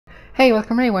Hey,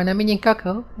 welcome everyone, I'm Minion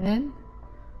Coco, and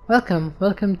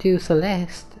welcome to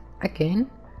Celeste again.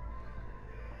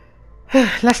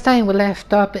 Last time we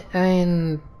left up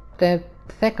in the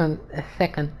second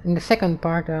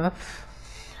part of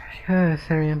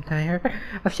sorry, I'm tired,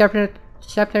 of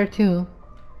chapter 2.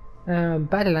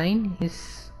 Badline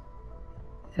is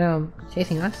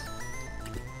chasing us.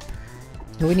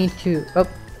 We need to, oh,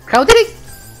 how did it,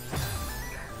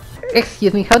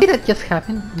 excuse me, how did that just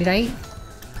happen? Did I,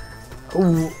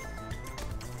 ooh.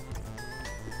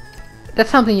 That's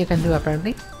something you can do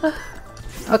apparently.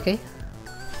 Okay.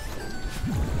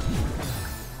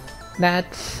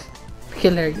 That's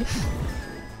hilarious.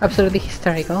 Absolutely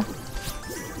hysterical.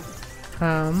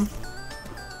 My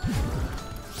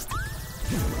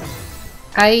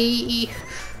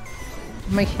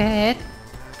head.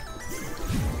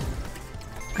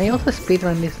 I also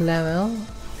speedrun this level.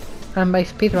 And by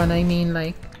speedrun I mean,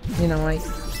 like, you know,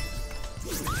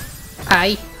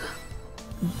 I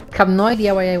have no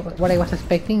idea what I was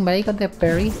expecting, but I got the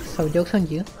parry, so joke's on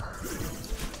you.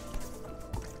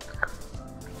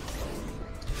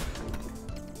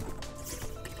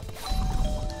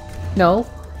 No.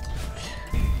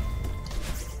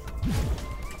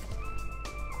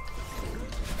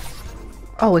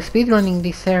 Oh, speedrunning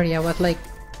this area was like...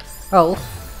 Oh.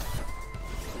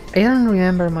 I don't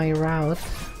remember my route.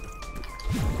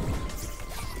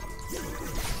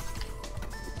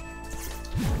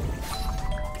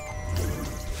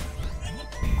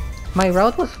 My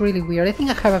route was really weird. I think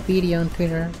I have a video on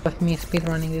Twitter of me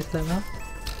speedrunning this level.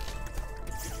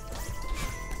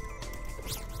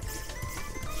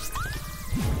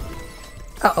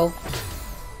 Uh-oh.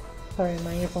 Sorry,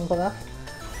 my earphone fell off.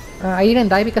 I didn't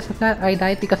die because of that. I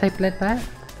died because I played bad.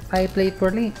 I played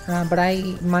poorly, but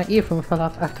my earphone fell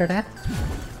off after that.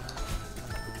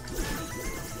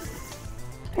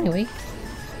 Anyway.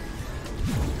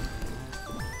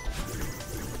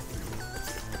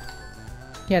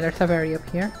 Yeah, there's a berry up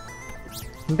here.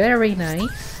 Very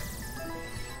nice.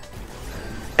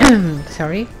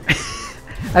 Sorry.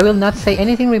 I will not say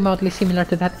anything remotely similar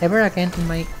to that ever again in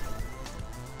my...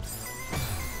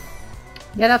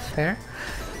 Yeah, that's fair.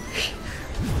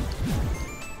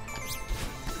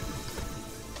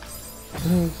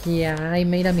 Yeah, I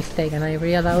made a mistake and I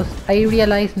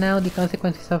realize now the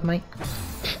consequences of my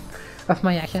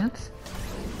actions.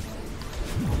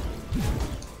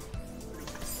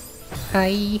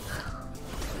 Okay,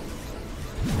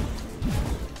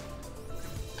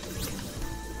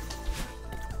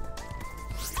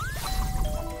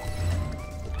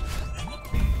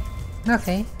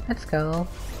 let's go.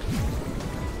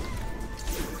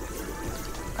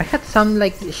 I had some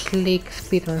like sleek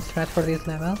speedrun strat for this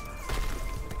level.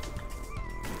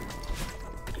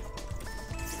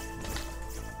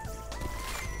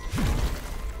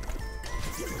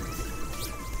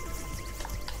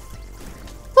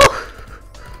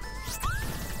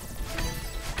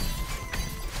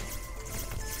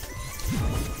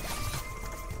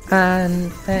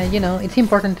 And you know, it's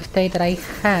important to state that I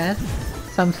had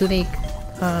some sleek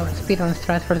speedrun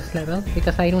strats for this level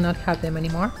because I do not have them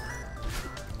anymore.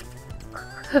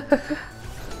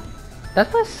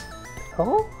 That was...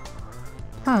 oh?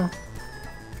 Huh.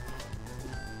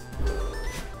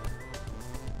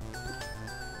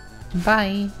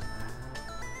 Bye.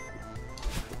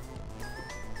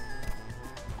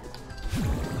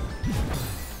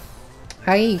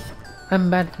 I'm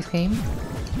bad at this game.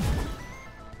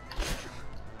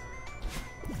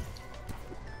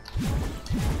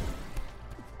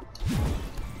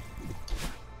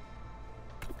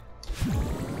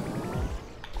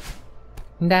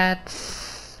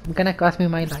 That's gonna cost me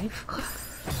my life.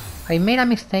 I made a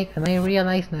mistake and I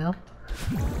realize now.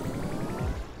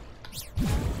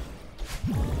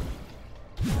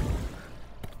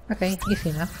 Okay,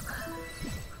 easy enough.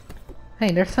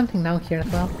 Hey, there's something down here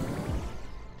as well.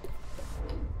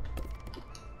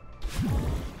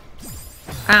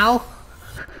 Ow!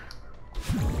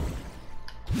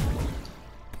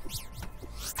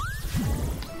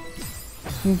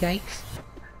 Yikes.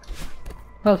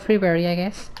 Well, free berry, I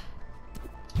guess.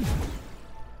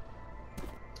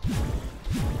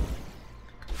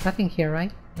 Nothing here,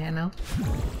 right? Yeah, no.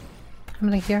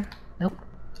 Something here? Nope.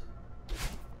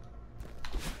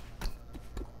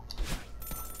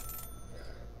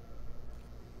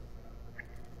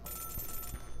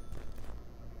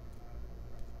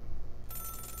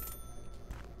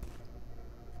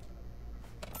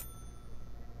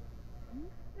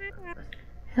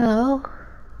 Hello?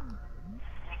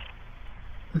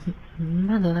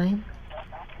 Badline?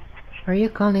 Are you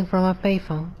calling from a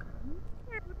payphone?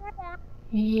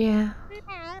 Yeah.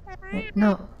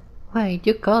 No. Wait,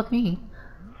 you called me.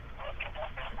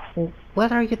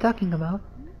 What are you talking about?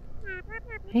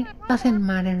 It doesn't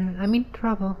matter. I'm in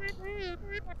trouble.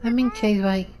 I'm being chased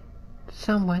by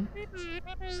someone.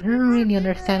 I don't really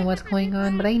understand what's going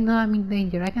on, but I know I'm in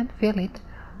danger. I can feel it.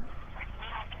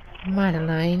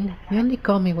 Madeline, you only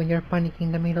call me when you're panicking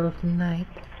in the middle of the night.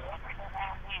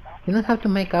 You don't have to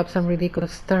make up some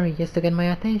ridiculous story just to get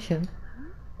my attention.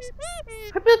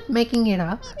 I'm not making it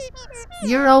up.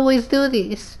 You always do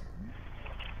this.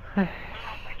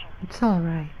 It's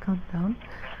alright, calm down.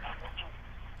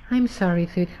 I'm sorry,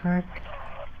 sweetheart.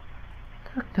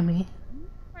 Talk to me.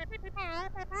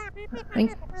 I'm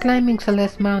climbing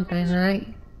Celeste Mountain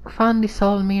and I found this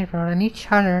old mirror and it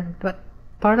shattered, but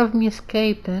part of me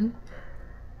escaped and...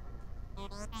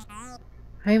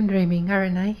 I'm dreaming,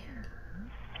 aren't I?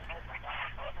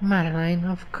 Madeline,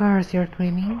 of course you're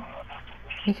dreaming.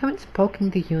 I haven't spoken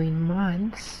to you in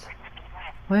months.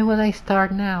 Why would I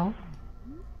start now?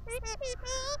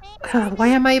 Why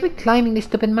am I even climbing this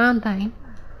stupid mountain?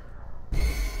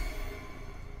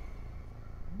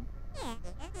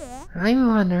 I'm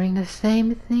wondering the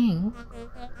same thing.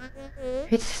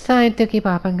 It's time to give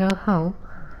up and go home.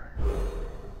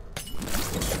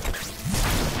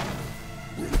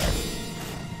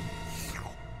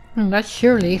 That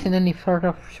surely isn't any sort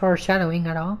of foreshadowing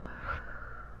at all.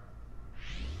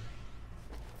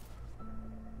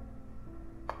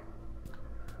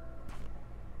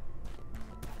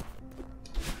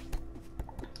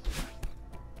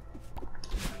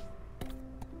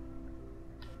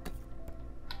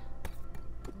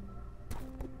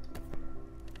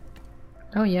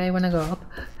 Oh yeah, I wanna go up.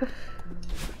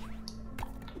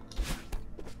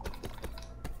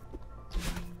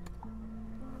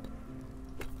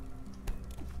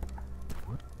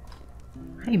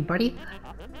 Hey buddy.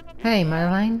 Hey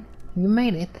Madeline, you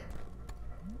made it.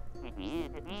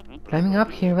 Climbing up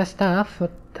here was tough,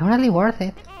 but totally worth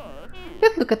it.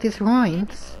 Just look at these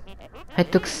ruins. I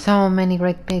took so many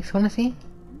great pics, wanna see?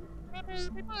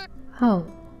 Oh,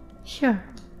 sure.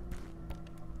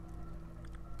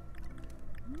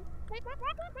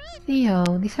 Theo,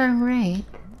 these are great.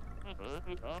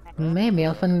 Maybe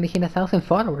I'll finally hit 1,000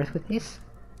 followers with this.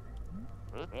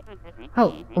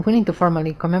 Oh, we need to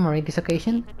formally commemorate this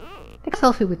occasion. Take a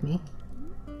selfie with me.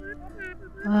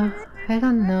 I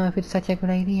don't know if it's such a good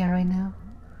idea right now.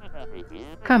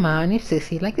 Come on, it's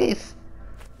easy, like this.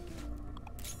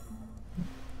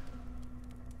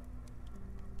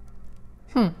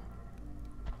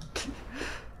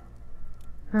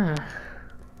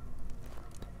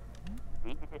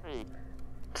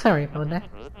 Sorry about that.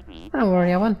 Don't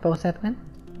worry, I won't post that one.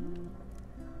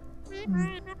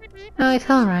 No, it's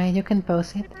alright, you can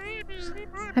post it.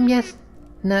 I'm just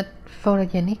not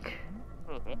photogenic.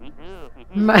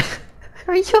 But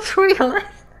I just realized.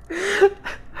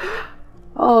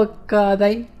 Oh god,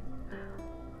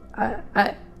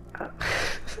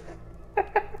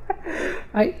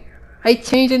 I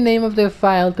changed the name of the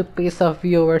file to piss off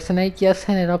viewers and I just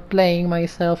ended up playing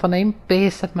myself and I'm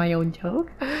pissed at my own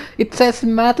joke. It says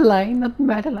Madeline, not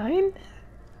Madeline.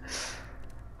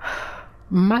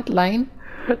 Madeline,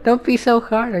 don't be so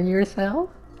hard on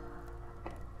yourself.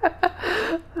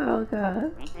 Oh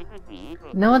god.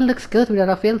 No one looks good without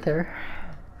a filter.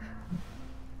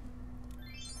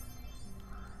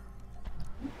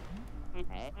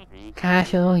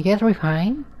 Casual, yet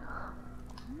refined.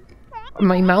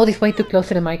 My mouth is way too close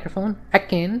to the microphone.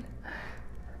 Again.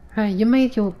 What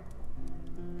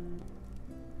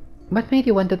made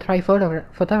you want to try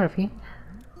photography?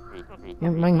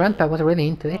 My grandpa was really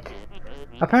into it.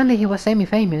 Apparently he was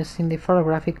semi-famous in the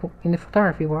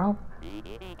photography world.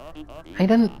 I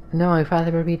don't know if I'll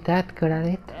ever be that good at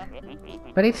it,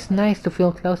 but it's nice to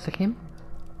feel close to him.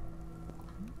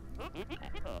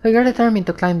 So you're determined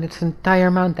to climb this entire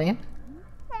mountain?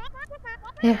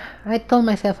 Yeah, I told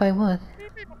myself I would.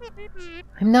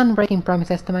 I'm done breaking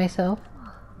promises to myself.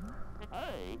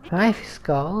 5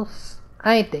 skulls.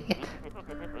 I dig it.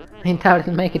 I doubt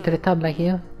I'll make it to the top like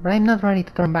you, but I'm not ready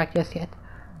to turn back just yet.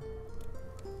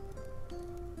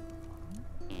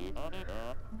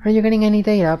 Are you getting any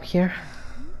data up here?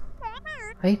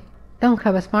 I don't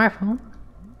have a smartphone.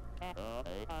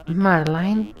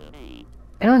 Madeline,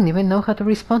 I don't even know how to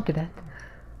respond to that.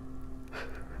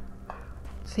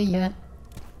 See ya.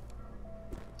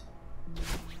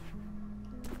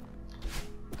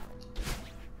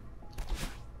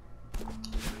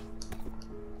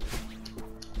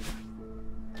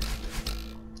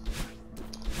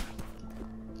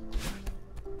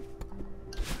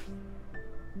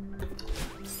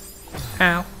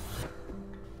 Ow.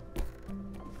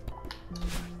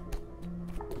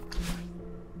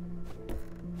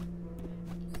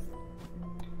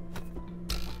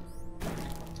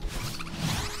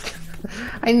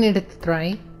 I needed to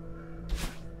try.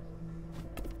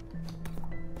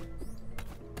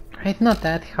 It's not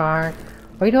that hard.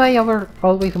 Why do I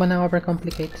always wanna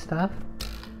overcomplicate stuff?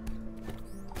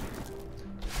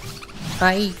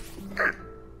 I...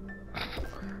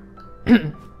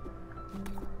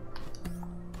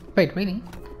 Wait, really?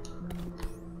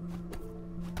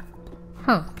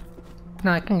 Huh.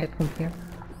 No, I can get from here.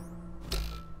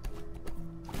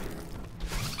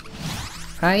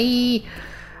 I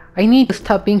need to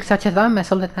stop being such a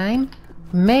dumbass all the time.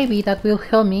 Maybe that will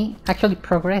help me actually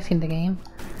progress in the game.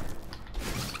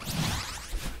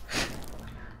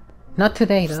 Not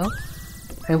today though.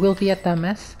 I will be a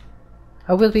dumbass.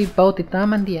 I will be both the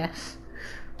dumb and the ass.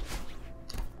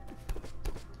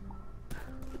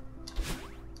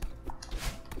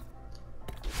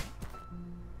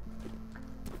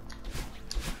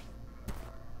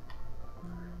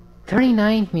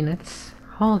 $39.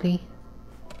 Holy.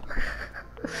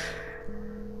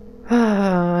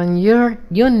 And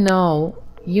you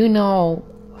know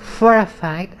for a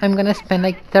fact I'm gonna spend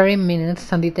like 30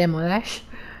 minutes on the demo dash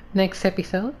next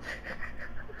episode.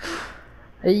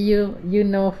 you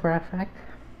know for a fact.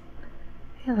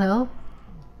 Hello.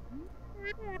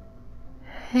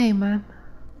 Hey, man.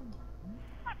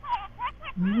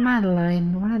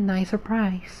 Madeline, what a nice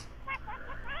surprise.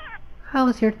 How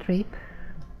was your trip?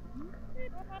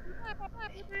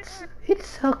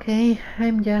 It's okay,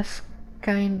 I'm just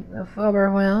kind of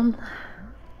overwhelmed.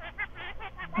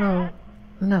 Oh,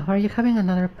 no, are you having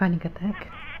another panic attack?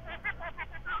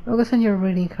 Focus on your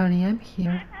breathing, honey, I'm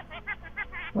here.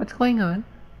 What's going on?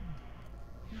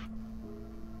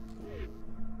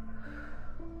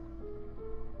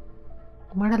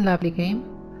 What a lovely game.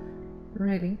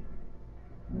 Really?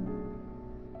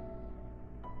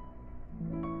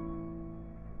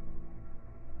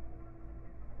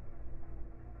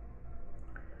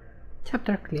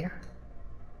 Chapter clear.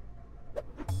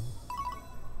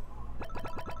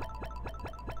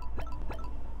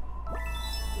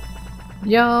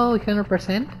 Yo,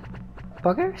 100%?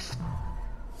 Buggers?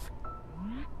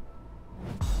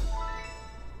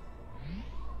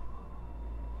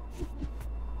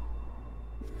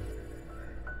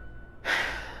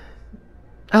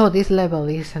 Oh, this level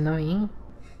is annoying.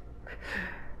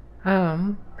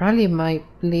 Probably my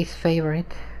least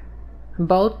favorite.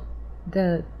 Both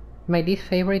my least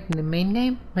favorite in the main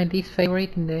game, my least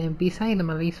favorite in the B-side, and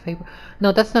my least favorite...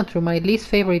 No, that's not true. My least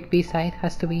favorite B-side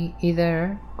has to be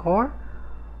either Core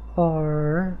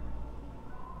or...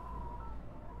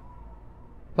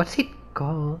 What's it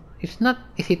called? It's not...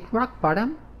 Is it Rock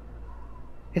Bottom?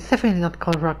 It's definitely not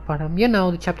called Rock Bottom. You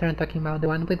know the chapter I'm talking about, the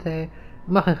one with the...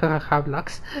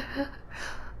 blocks.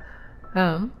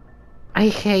 I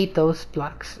hate those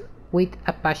blocks with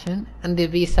a passion, and the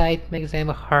B-side makes them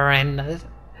horrendous.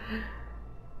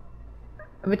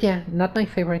 But yeah, not my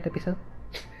favorite episode.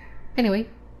 Anyway,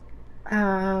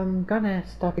 I'm gonna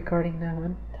stop recording now.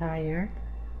 I'm tired,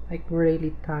 like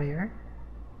really tired.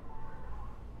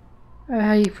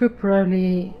 I should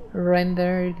probably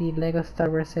render the Lego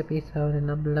Star Wars episode and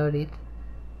upload it,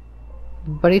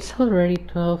 but it's already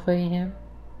 12 AM,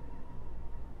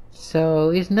 so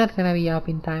it's not gonna be up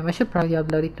in time. I should probably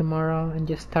upload it tomorrow and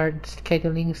just start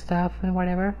scheduling stuff and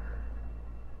whatever.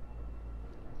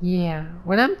 Yeah,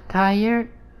 when I'm tired,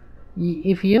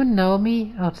 if you know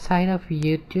me outside of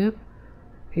YouTube,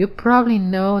 you probably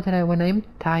know that when I'm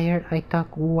tired I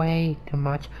talk way too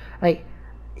much. Like,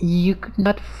 you could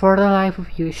not for the life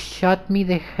of you shut me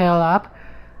the hell up,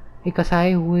 because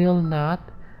I will not.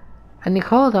 And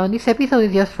hold on, this episode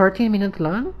is just 14 minutes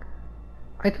long?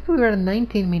 I thought we were at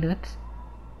 19 minutes.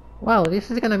 Wow, this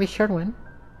is gonna be a short one.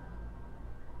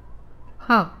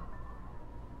 Huh.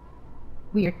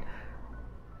 Weird.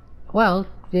 Well,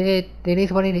 it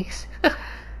is what it is.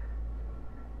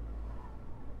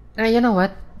 You know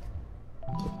what?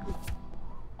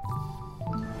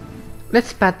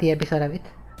 Let's pad the episode a bit.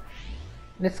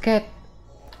 Let's get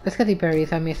the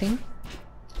berries I'm missing.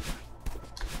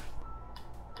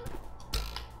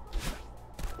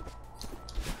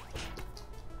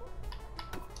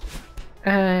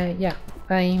 Yeah,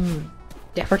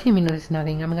 14 minutes is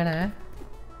nothing. I'm gonna...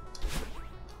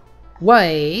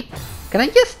 Wait! Can I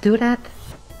just do that?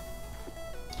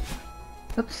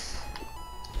 Oops.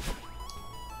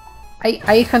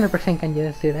 I 100% can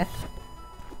just do that.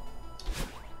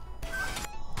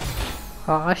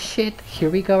 Oh shit, here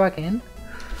we go again.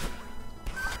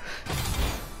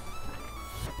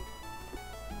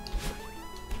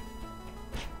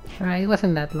 It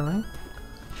wasn't that long.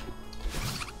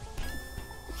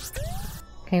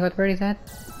 Okay, what bird is that?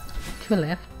 2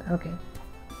 left, okay.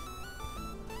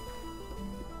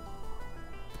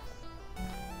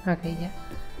 Okay, yeah.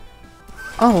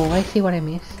 Oh, I see what I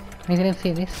missed. I didn't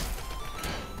see this.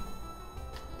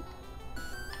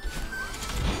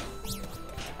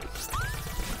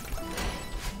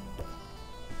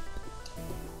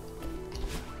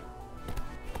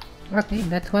 Okay,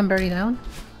 that's one berry down.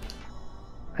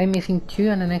 I'm missing 2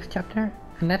 on the next chapter,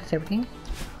 and that's everything.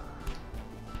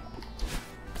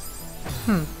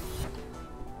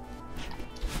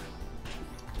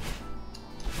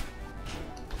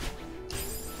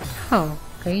 Oh,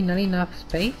 okay, not enough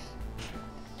space?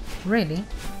 Really?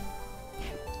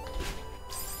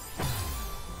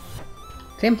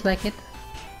 Seems like it.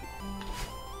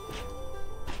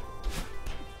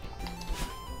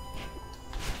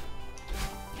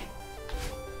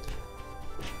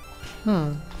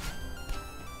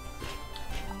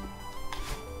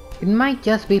 It might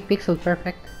just be pixel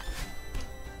perfect.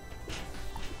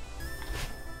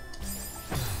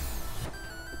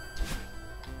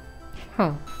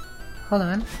 Huh. Hold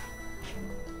on.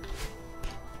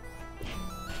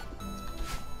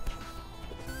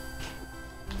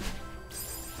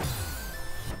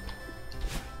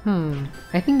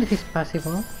 I think this is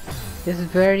possible. This is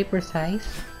very precise.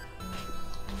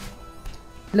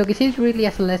 Look, is it really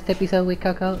a Celeste episode with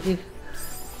Coco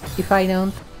if I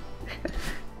don't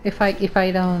if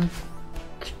I don't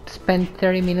spend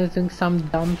 30 minutes doing some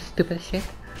dumb stupid shit?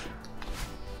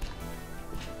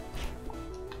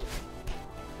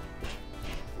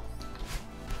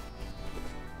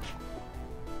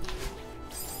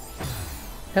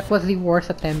 That was the worst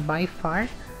attempt by far.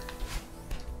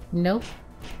 Nope.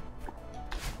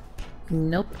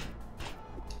 Nope.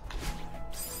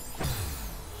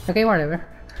 Okay, whatever.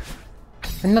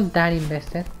 I'm not that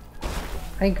invested.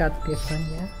 I got this one,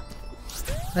 yeah.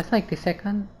 That's like the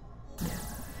second. Yeah.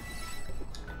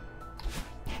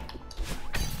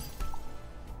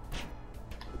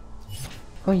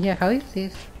 Oh yeah, how is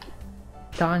this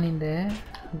done in there?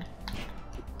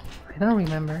 I don't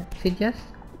remember. Is it just...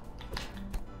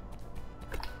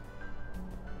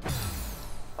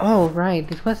 Oh right,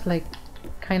 this was like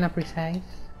kinda precise.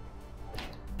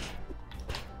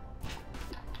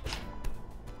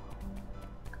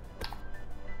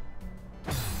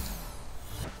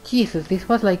 Jesus, this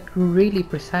was like really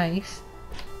precise.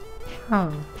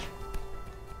 Oh.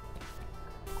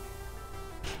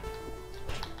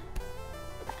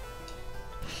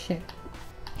 Shit.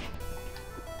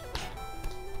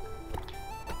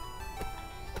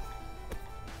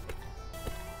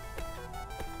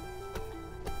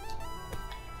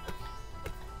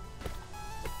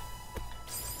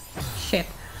 Shit.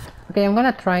 Okay, I'm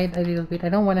gonna try it a little bit. I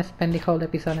don't want to spend the whole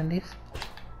episode on this.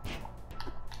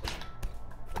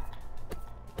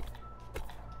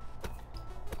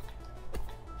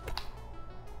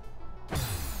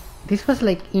 This was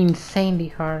like insanely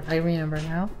hard, I remember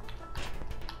now.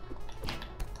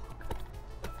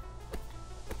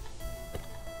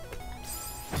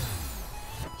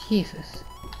 Jesus.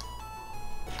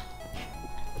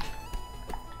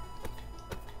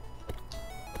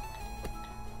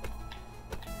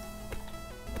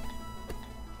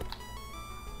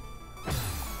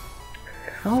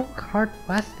 How hard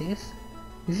was this?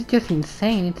 This is just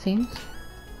insane, it seems.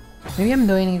 Maybe I'm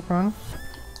doing it wrong.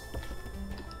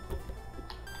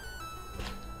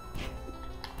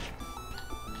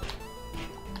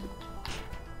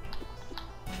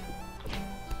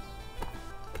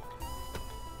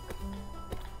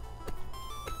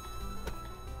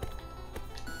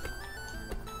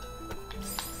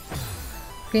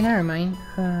 Okay, never mind.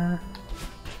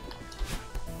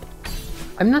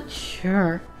 I'm not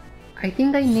sure. I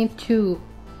think I need to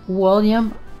wall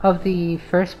jump of the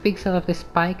first pixel of the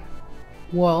spike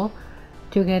wall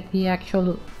to get the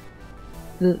actual,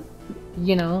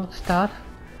 you know, stuff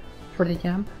for the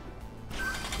jump.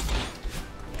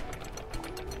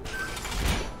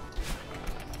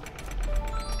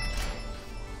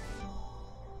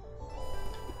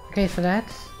 Okay, so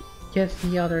that's just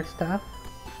the other stuff.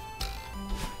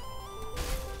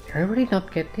 Did I really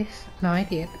not get this? No, I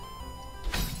did.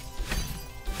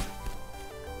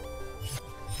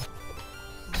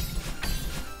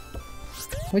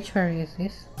 Which berry is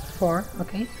this? 4,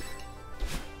 okay.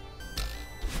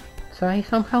 So I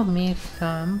somehow missed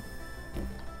some.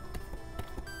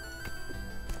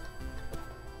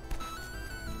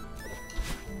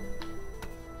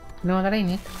 No, that I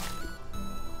need.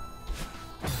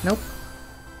 Nope.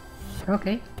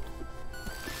 Okay.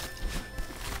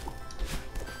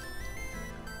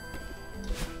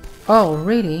 Oh,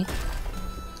 really?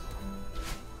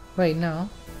 Wait, no.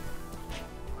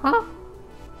 Huh?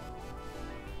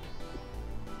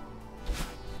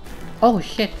 Oh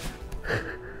shit.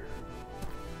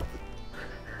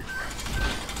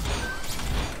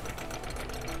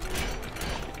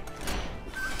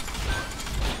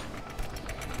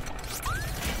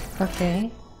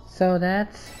 Okay, so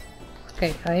that's...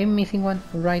 Okay, I'm missing one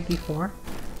right before.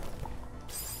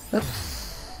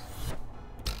 Oops.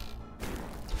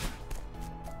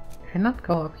 Cannot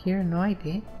go up here, no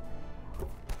idea.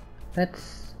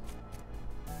 That's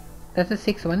a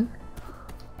 6th one.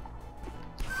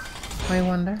 I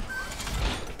wonder.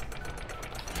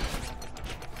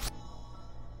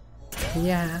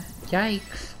 Yeah,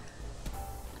 yikes.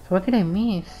 So what did I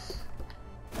miss?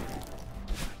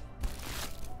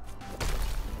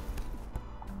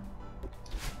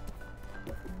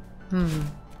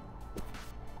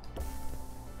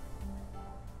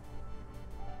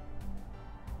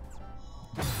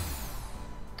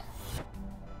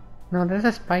 No, there's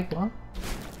a spike wall.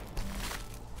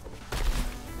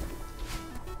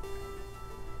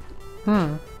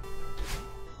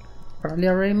 Probably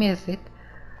already missed it.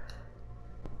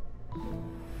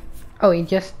 Oh, it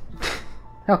just...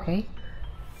 Okay.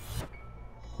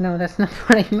 No, that's not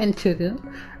what I meant to do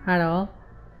at all.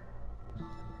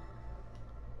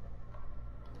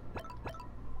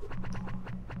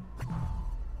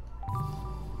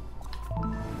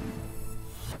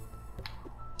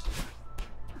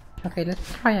 Okay,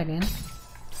 let's try again.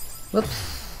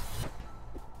 Whoops.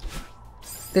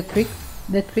 The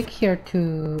trick here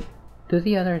to do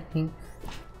the other thing,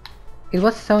 it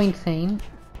was so insane.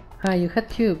 You had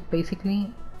to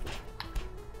basically...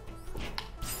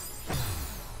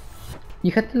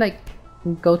 You had to like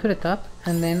go to the top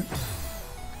and then...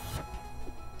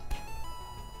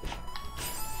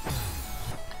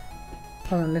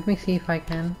 Hold on, let me see if I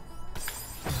can...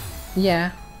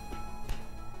 Yeah.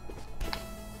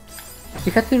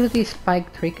 You had to do this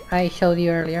spike trick I showed you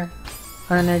earlier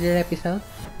on an earlier episode,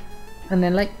 and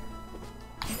then like...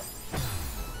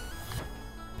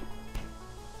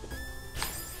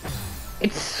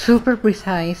 It's super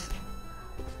precise.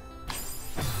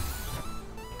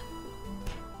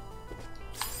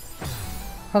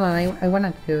 Hold on, I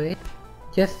wanna do it.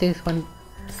 Just this one.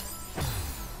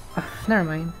 Never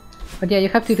mind. But yeah, you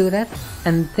have to do that,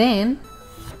 and then...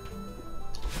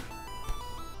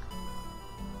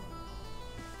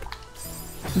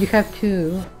 You have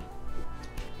to...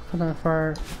 Hold on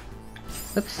for...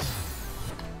 Oops.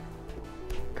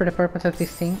 For the purpose of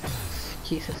this thing.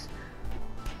 Jesus.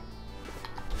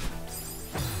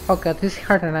 Oh god, this is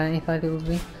harder than I thought it would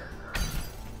be.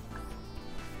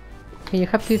 Okay, you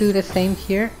have to do the same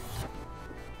here.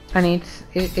 And it's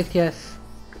just...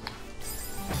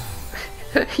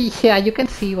 Yeah, you can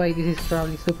see why this is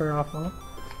probably super awful.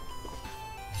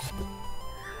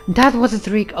 That was a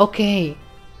trick, okay!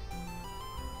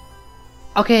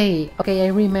 Okay, I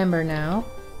remember now.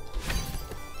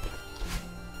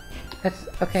 That's...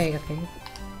 okay.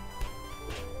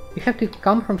 You have to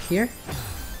come from here.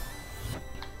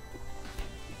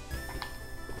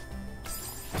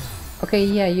 Okay,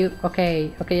 yeah, you...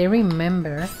 Okay, I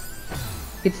remember.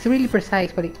 It's really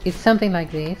precise, but it's something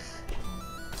like this.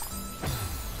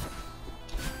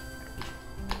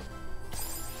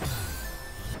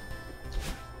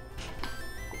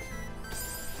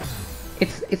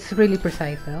 It's really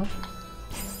precise though.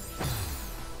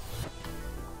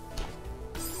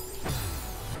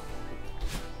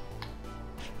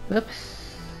 Whoops.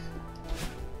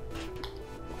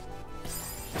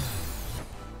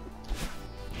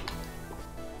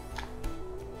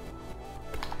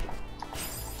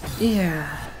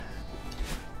 Yeah.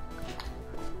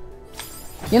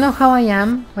 You know how I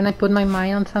am when I put my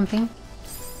mind on something?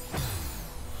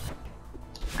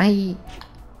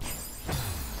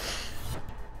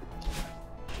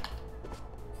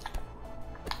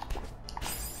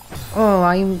 Oh,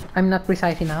 I'm not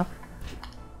precise enough.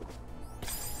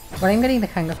 But I'm getting the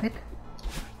hang of it.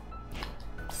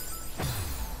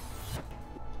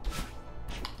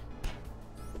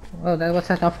 Oh, that was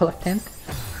an awful attempt.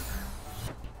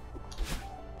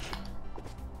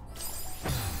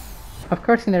 Of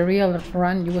course, in the real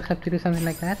run, you will have to do something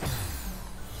like that.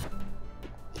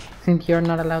 Since you're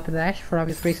not allowed to dash for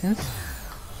obvious reasons.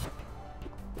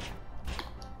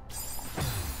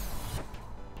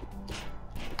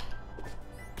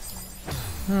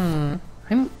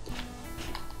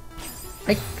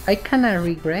 I kinda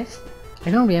regressed.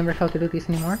 I don't remember how to do this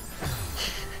anymore.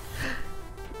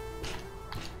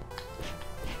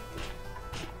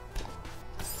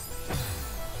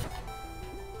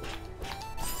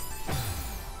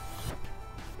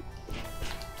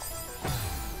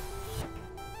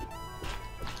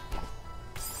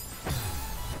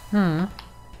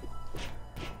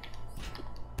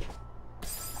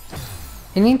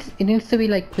 It needs to be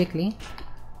like quickly.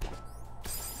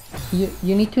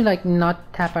 You need to like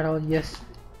not tap at all, just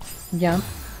jump,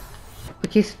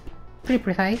 which is pretty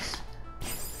precise.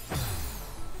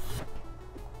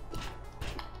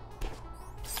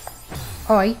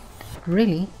 Oh,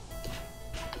 really?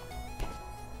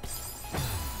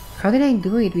 How did I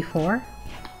do it before?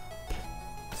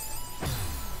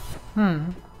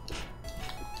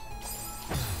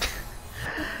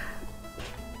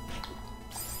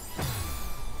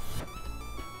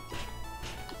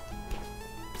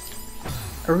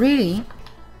 Really?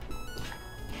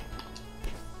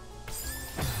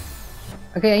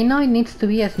 Okay, I know it needs to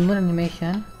be a smooth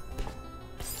animation.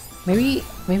 Maybe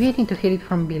I need to hit it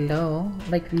from below,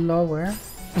 like lower,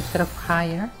 instead of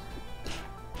higher.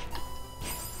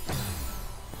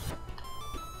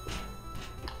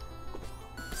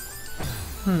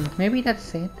 Maybe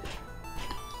that's it.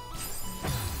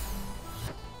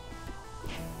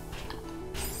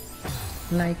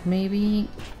 Like maybe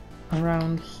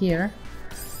around here.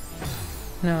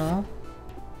 No.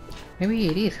 Maybe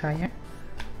it is higher.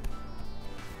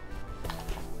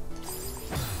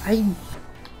 I'm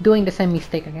doing the same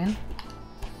mistake again.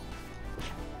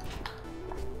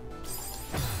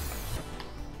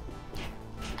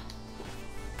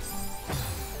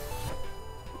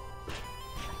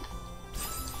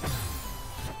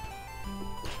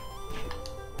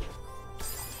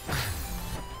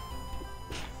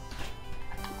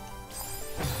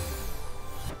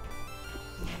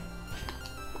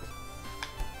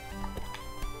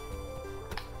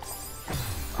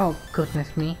 Oh,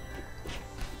 goodness me.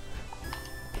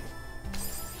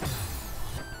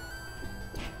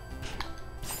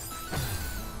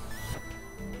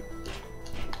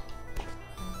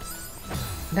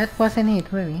 That wasn't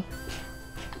it, really.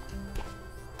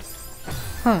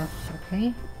 Huh,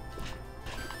 okay.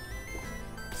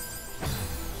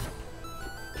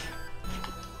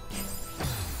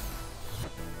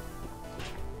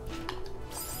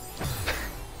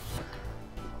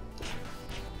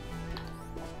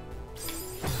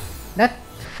 That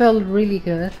felt really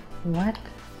good. What?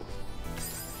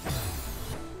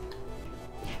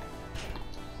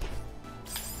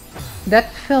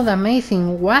 That felt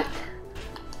amazing. What?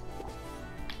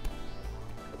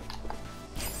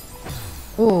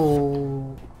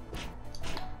 Oh.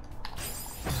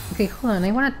 Okay, hold on.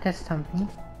 I wanna test something.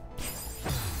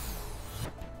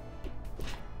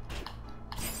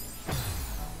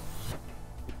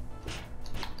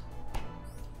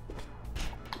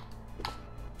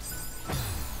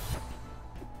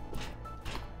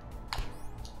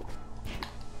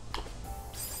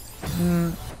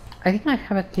 I think I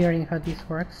have a theory how this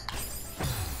works.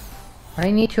 But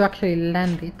I need to actually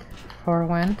land it for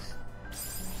once.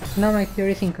 No, my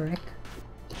theory is incorrect.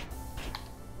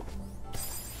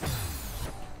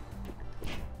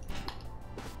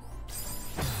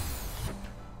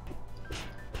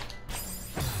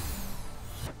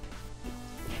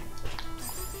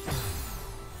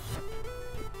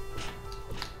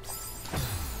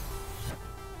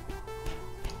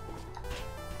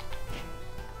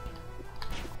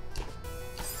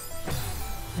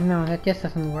 No, that just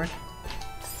doesn't work.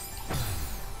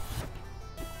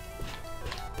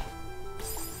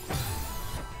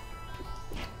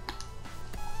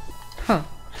 Huh.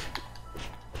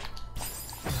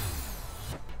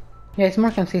 Yeah, it's more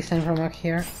consistent from up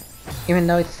here, even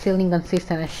though it's still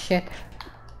inconsistent as shit.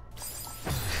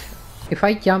 If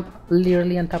I jump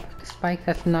literally on top of the spike,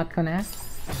 that's not gonna...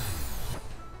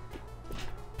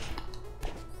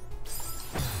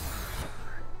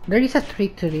 There is a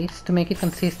trick to this, to make it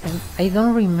consistent. I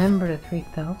don't remember the trick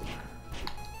though.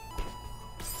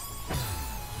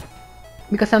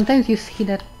 Because sometimes you see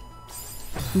that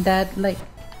like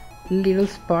little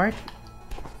spark.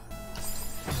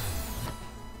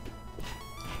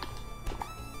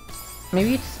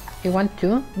 Maybe it's a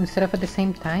 1-2 instead of at the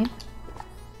same time.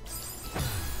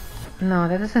 No,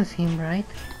 that doesn't seem right.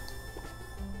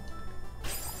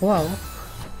 Whoa.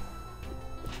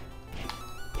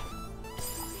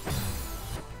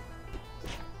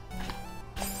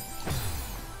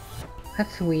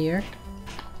 That's weird.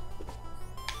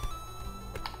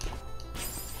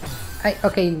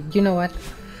 Okay, you know what?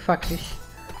 Fuck this.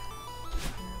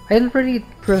 I already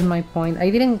proved my point. I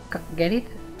didn't get it,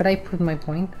 but I proved my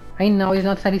point. I know it's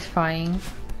not satisfying,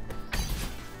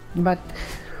 but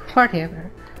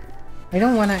whatever. I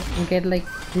don't wanna get like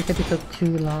this episode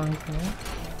too long, though.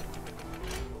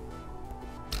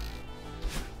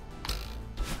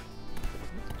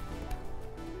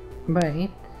 But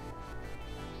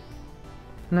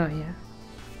no, yeah.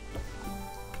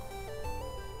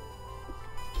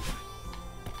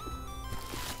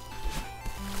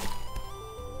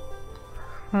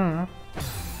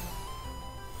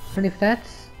 But if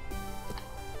that's...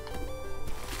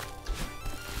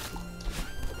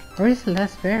 Where is the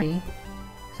last berry?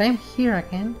 'Cause I'm here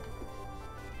again.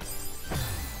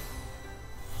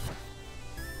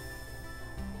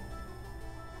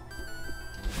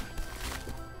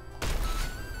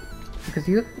 Because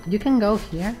you can go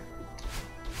here.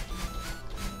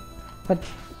 But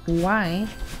why?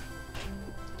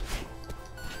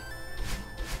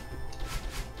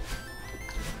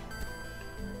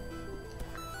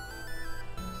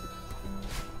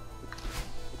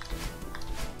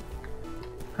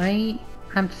 I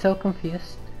am so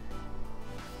confused.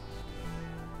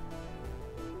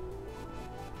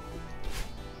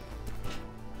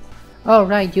 Oh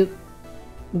right, you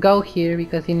go here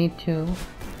because you need to.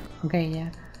 Okay, yeah.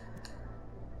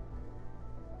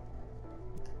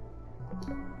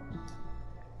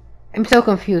 I'm so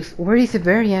confused. Where is the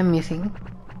berry I'm missing?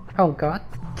 Oh god.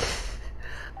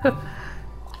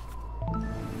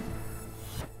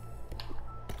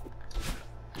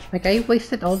 Like I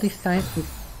wasted all this time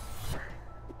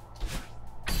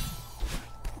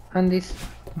on this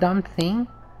dumb thing.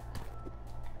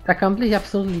 Accomplished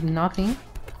absolutely nothing.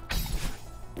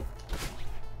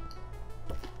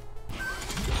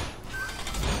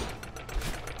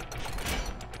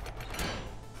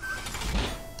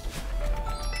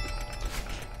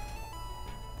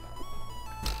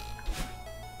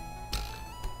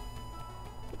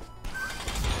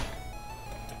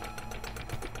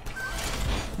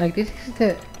 Like this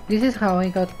is how I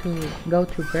got to go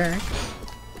to Berg.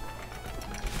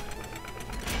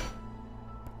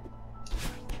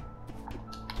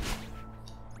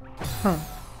 Huh,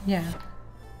 yeah.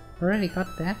 Already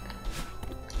got that.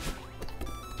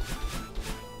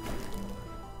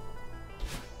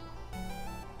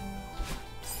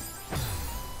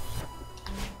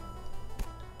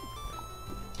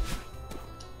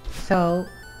 So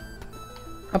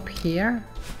up here.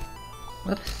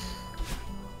 Whoops.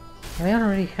 I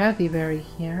already have the berry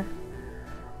here.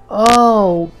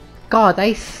 Oh god,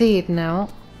 I see it now.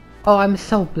 Oh, I'm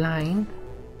so blind.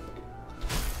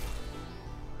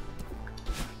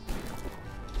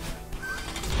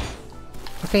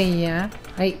 Okay, yeah.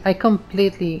 I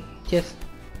completely just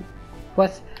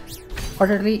was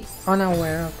utterly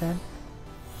unaware of that.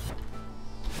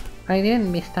 I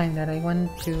didn't mistime that. I want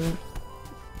to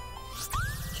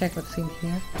check what's in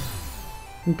here.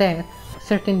 Death,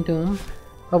 certain doom,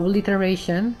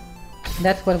 obliteration.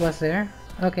 That's what was there.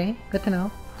 Okay, good to know.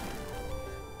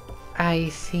 I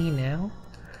see now.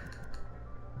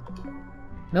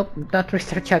 Nope, not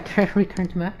restart chapter. Return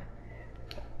to map.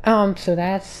 So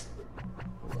that's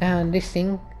this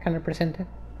thing kind of presented,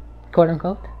 quote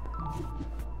unquote.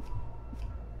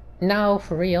 Now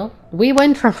for real, we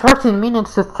went from 14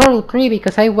 minutes to 33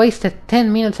 because I wasted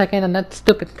 10 minutes again on that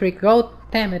stupid trick. God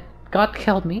damn it, God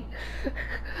help me.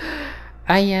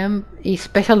 I am a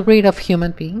special breed of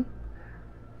human being.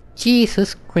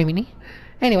 Jesus criminy.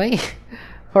 Anyway,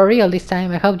 for real this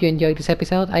time, I hope you enjoyed this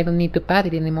episode. I don't need to pad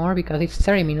it anymore because it's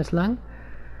 30 minutes long.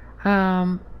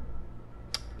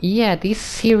 Yeah, this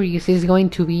series is going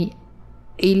to be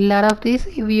a lot of this.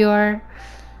 If you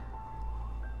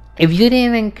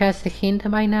didn't catch the hint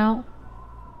by now,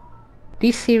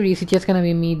 this series is just gonna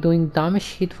be me doing dumb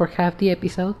shit for half the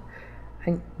episode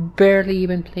and barely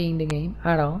even playing the game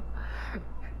at all.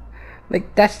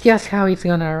 Like, that's just how it's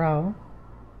gonna roll.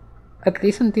 At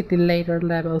least until the later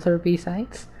levels or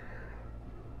B-sides.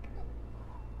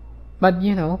 But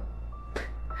you know,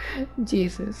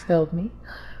 Jesus help me.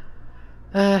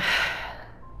 As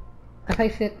I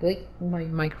said, like, my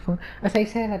microphone. As I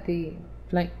said at the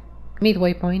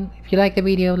midway point, if you like the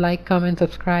video, like, comment,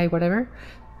 subscribe, whatever.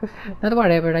 Not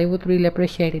whatever, I would really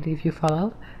appreciate it if you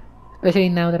follow. Especially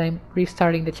now that I'm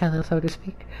restarting the channel, so to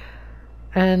speak.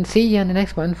 And see you on the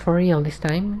next one, for real this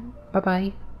time.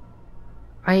 Bye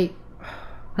bye.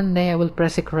 One day I will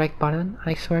press the correct button,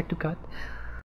 I swear to God.